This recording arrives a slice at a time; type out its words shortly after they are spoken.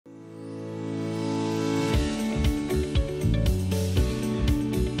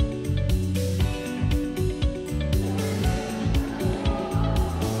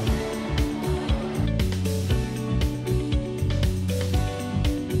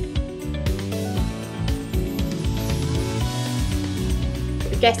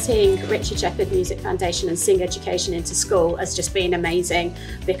Getting Richard Shephard Music Foundation and Sing Education into school has just been amazing,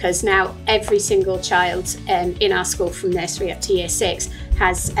 because now every single child in our school from nursery up to year 6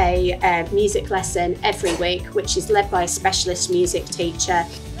 has a music lesson every week, which is led by a specialist music teacher.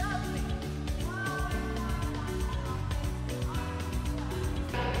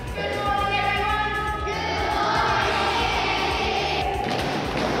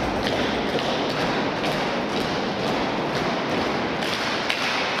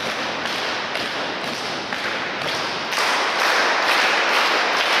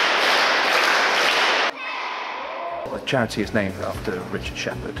 The charity is named after Richard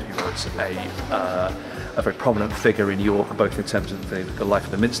Shephard, who was a very prominent figure in York, both in terms of the life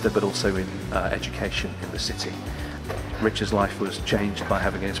of the Minster, but also in education in the city. Richard's life was changed by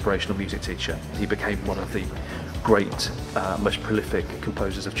having an inspirational music teacher. He became one of the great, most prolific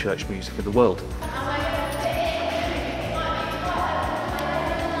composers of church music in the world.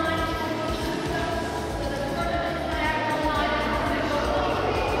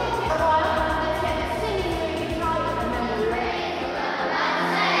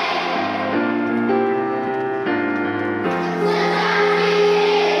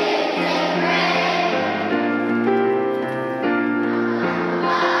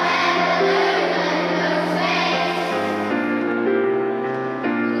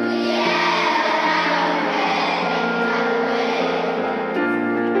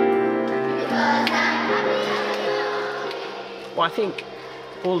 Well, I think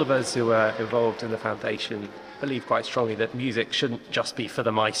all of us who are involved in the foundation believe quite strongly that music shouldn't just be for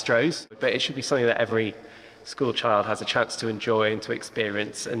the maestros, but it should be something that every school child has a chance to enjoy and to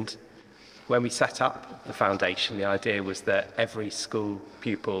experience. And when we set up the foundation, the idea was that every school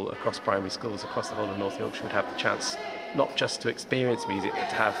pupil across primary schools across the whole of North Yorkshire would have the chance not just to experience music, but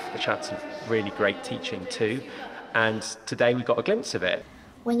to have the chance of really great teaching too. And today we got a glimpse of it.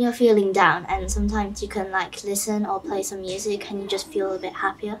 When you're feeling down, and sometimes you can like listen or play some music and you just feel a bit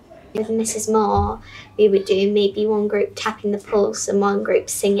happier. With Mrs. Moore, we would do maybe one group tapping the pulse and one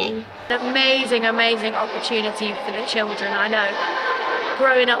group singing. An amazing, amazing opportunity for the children. I know,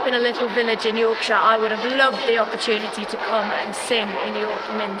 growing up in a little village in Yorkshire, I would have loved the opportunity to come and sing in York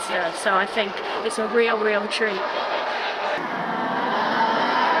Minster. So I think it's a real, real treat.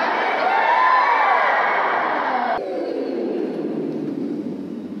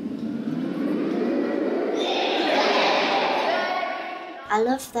 I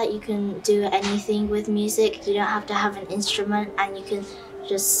love that you can do anything with music. You don't have to have an instrument and you can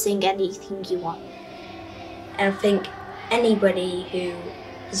just sing anything you want. And I think anybody who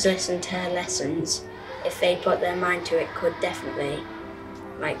has listened to her lessons, if they put their mind to it, could definitely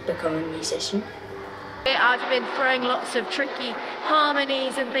become a musician. I've been throwing lots of tricky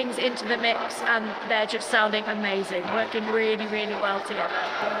harmonies and things into the mix, and they're just sounding amazing, working really, really well together.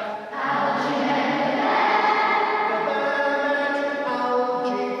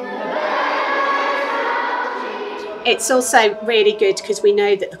 It's also really good because we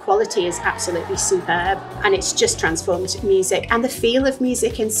know that the quality is absolutely superb, and it's just transformed music and the feel of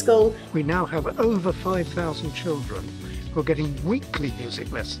music in school. We now have over 5,000 children who are getting weekly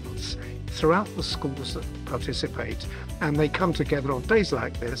music lessons throughout the schools that participate, and they come together on days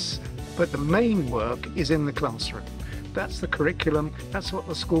like this, but the main work is in the classroom. That's the curriculum, that's what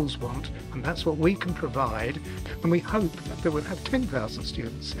the schools want, and that's what we can provide, and we hope that we'll have 10,000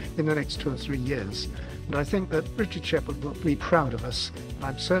 students in the next 2 or 3 years. And I think that Richard Shephard will be proud of us, and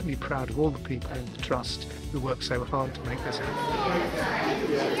I'm certainly proud of all the people in the Trust who work so hard to make this happen.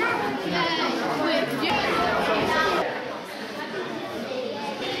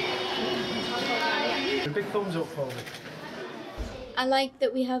 A big thumbs up for me. I like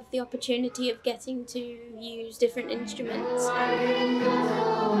that we have the opportunity of getting to use different instruments.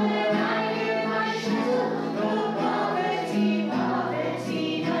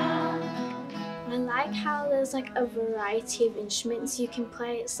 I like how there's like a variety of instruments you can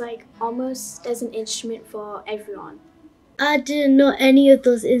play. It's like almost there's an instrument for everyone. I didn't know any of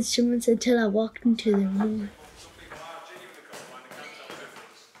those instruments until I walked into the room.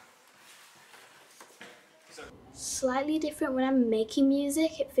 Slightly different when I'm making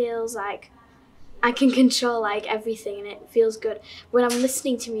music. It feels like I can control like everything and it feels good. When I'm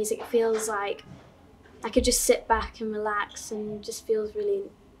listening to music, it feels like I could just sit back and relax, and it just feels really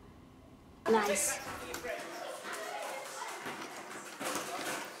nice.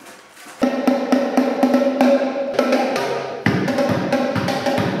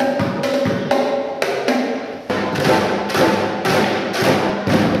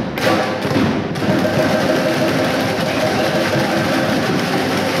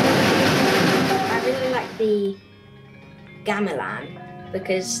 The gamelan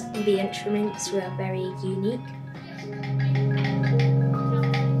because the instruments were very unique.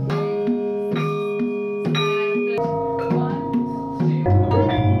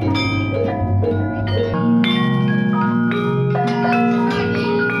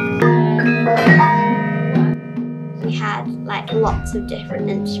 We had like lots of different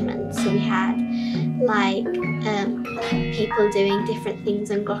instruments. So we had like people doing different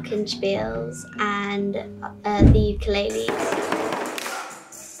things on glockenspiels and the ukuleles.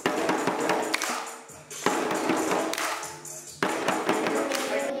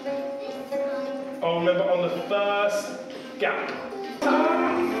 I'll remember on the first gap.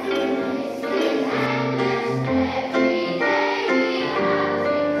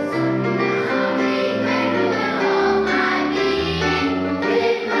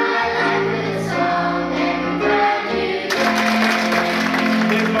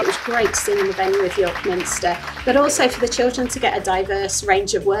 Great to sing in the venue of York Minster, but also for the children to get a diverse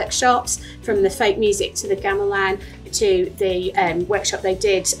range of workshops, from the folk music to the gamelan to the workshop they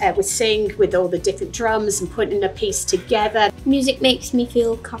did with Sing, with all the different drums and putting a piece together. Music makes me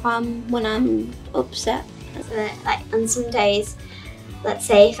feel calm when I'm upset. Like on some days, let's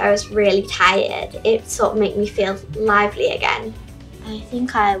say if I was really tired, it sort of made me feel lively again. I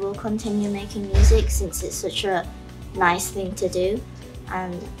think I will continue making music since it's such a nice thing to do,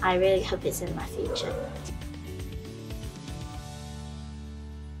 and I really hope it's in my future.